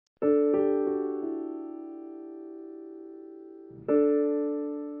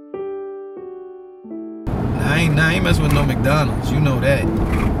I ain't messing with no McDonald's, you know that.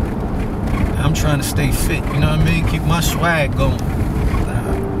 I'm trying to stay fit, you know what I mean? Keep my swag going.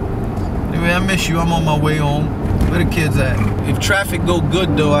 Anyway, I miss you. I'm on my way home. Where the kids at? If traffic go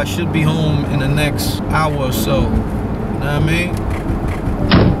good though, I should be home in the next hour or so. You know what I mean?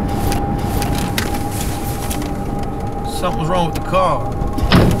 Something's wrong with the car.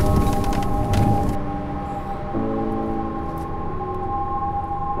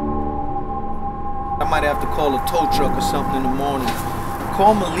 I might have to call a tow truck or something in the morning.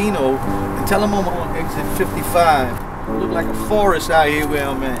 Call Molino and tell him I'm on exit 55. It look like a forest out here where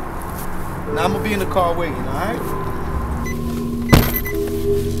I'm at. Now I'm gonna be in the car waiting, alright?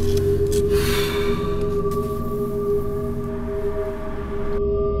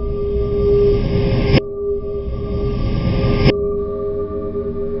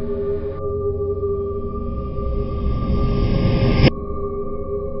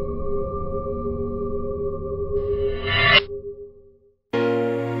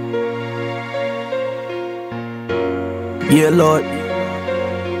 Yeah, Lord,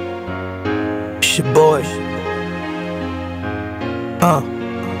 it's your boy.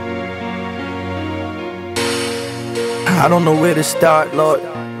 I don't know where to start, Lord.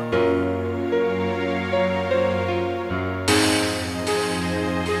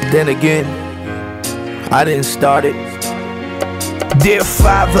 Then again, I didn't start it. Dear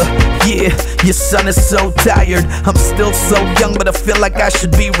Father, yeah, your son is so tired. I'm still so young, but I feel like I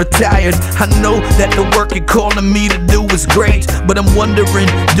should be retired. I know that the work you're calling me to do is great, but I'm wondering,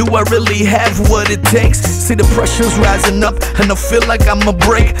 do I really have what it takes? See the pressure's rising up, and I feel like I'ma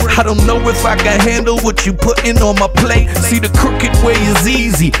break. I don't know if I can handle what you putting on my plate. See the crooked way is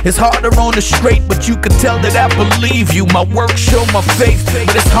easy, it's harder on the straight, but you can tell that I believe you. My work show my faith,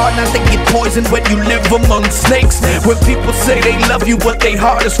 but it's hard not to get poisoned when you live among snakes. When people say they love you, but they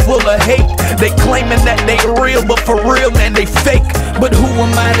heart is full of hate. They claiming that they real, but for real, man, they fake. But who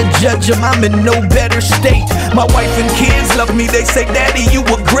am I to judge them? I'm in no better state. My wife and kids love me, they say, Daddy, you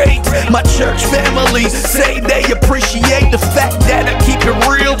were great. My church family say they appreciate the fact that I keep it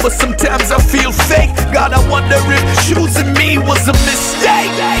real, but sometimes I feel fake. God, I wonder if choosing me was a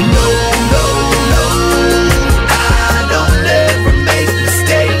mistake. No, no, no, I don't ever make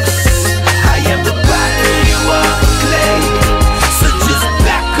mistakes. I am the potter, you are the clay. So just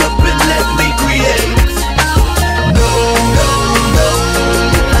back up and let me create. No, no, no,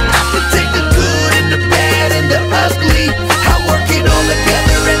 I can take the good and the bad and the ugly. I work it all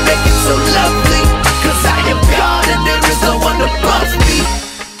together and make it so lovely. Cause I am God and there is no one above me.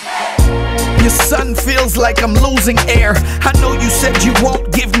 Your son feels like I'm losing air. I know you said you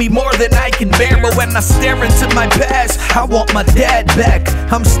won't give me more than I can bear, but when I stare into my past, I want my dad back.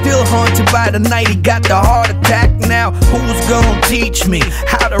 I'm still haunted by the night he got the heart attack. Now, who's gonna teach me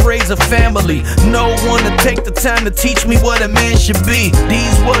how to raise a family? No one to take the time to teach me what a man should be.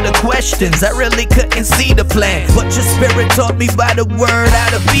 These were the questions, I really couldn't see the plan, but your spirit taught me by the word how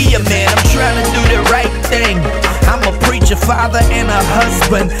to be a man. I'm trying to do the right thing. I'm a preacher, father, and a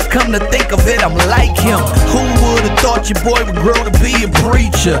husband. Come to think of it, I'm like him. Who would've thought your boy would grow to be a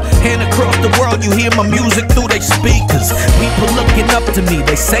preacher? And across the world you hear my music through their speakers. People looking up to me,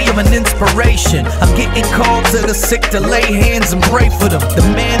 they say I'm an inspiration. I'm getting called to the sick to lay hands and pray for them. The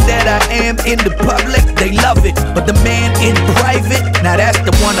man that I am in the public, they love it, but the man in private, now that's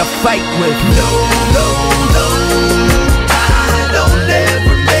the one I fight with. No, no, no, I don't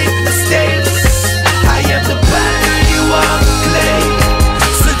ever make mistakes. I am the potter, you are the clay.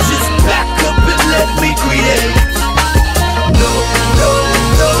 So just back up and let me create. No, no,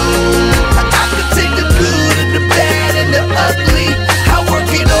 no, I can take the good and the bad and the ugly. I work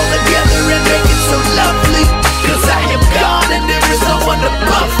it all together and make it so lovely. Cause I am God and there is no one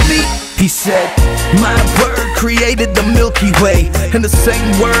above me. He said, my word created the Milky Way, and the same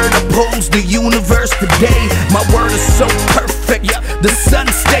word upholds the universe today. My word is so perfect, the sun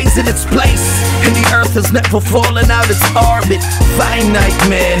stays in its place, and the earth has never fallen out its orbit. Finite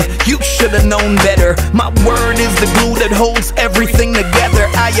man, you should've known better. My word is the glue that holds everything together.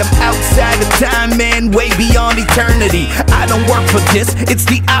 I am outside of time, man, way beyond eternity. I don't work for this, it's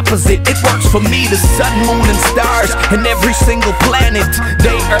the opposite. It works for me, the sun, moon, and stars, and every single planet.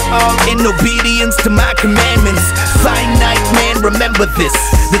 They are all in obedience to my commandments. Finite man, remember this,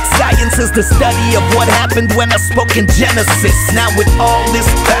 that science is the study of what happened when I spoke in Genesis. Now with all this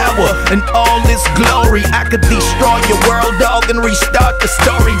power and all this glory, I could destroy your world, dog, and restart the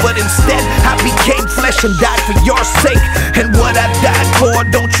story. But instead, I became flesh and died for your sake. And what I died for,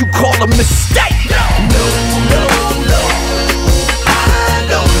 don't you call a mistake. No, no, no, I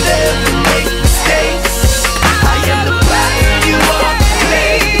don't ever make mistakes. I am the fire, you are the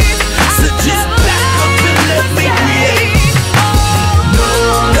clay. So just back up and let me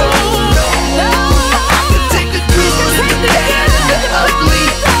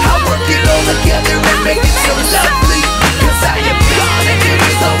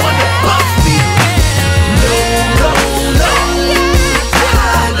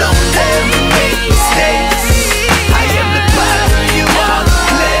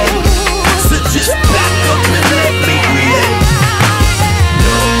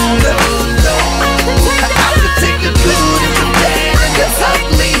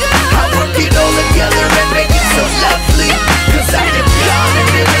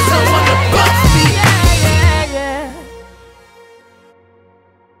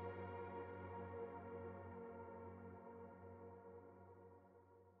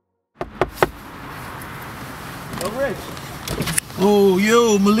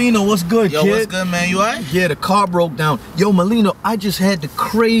Yo, Molino, what's good, Yo, kid? what's good, man? You alright? Yeah, the car broke down. Yo, Molino, I just had the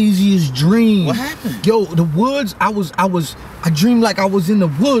craziest dream. What happened? Yo, the woods. I dreamed like I was in the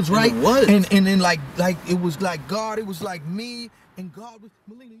woods, right? In the woods? And then like it was like God. It was like me and God was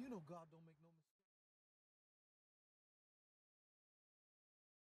Molino. You know God don't make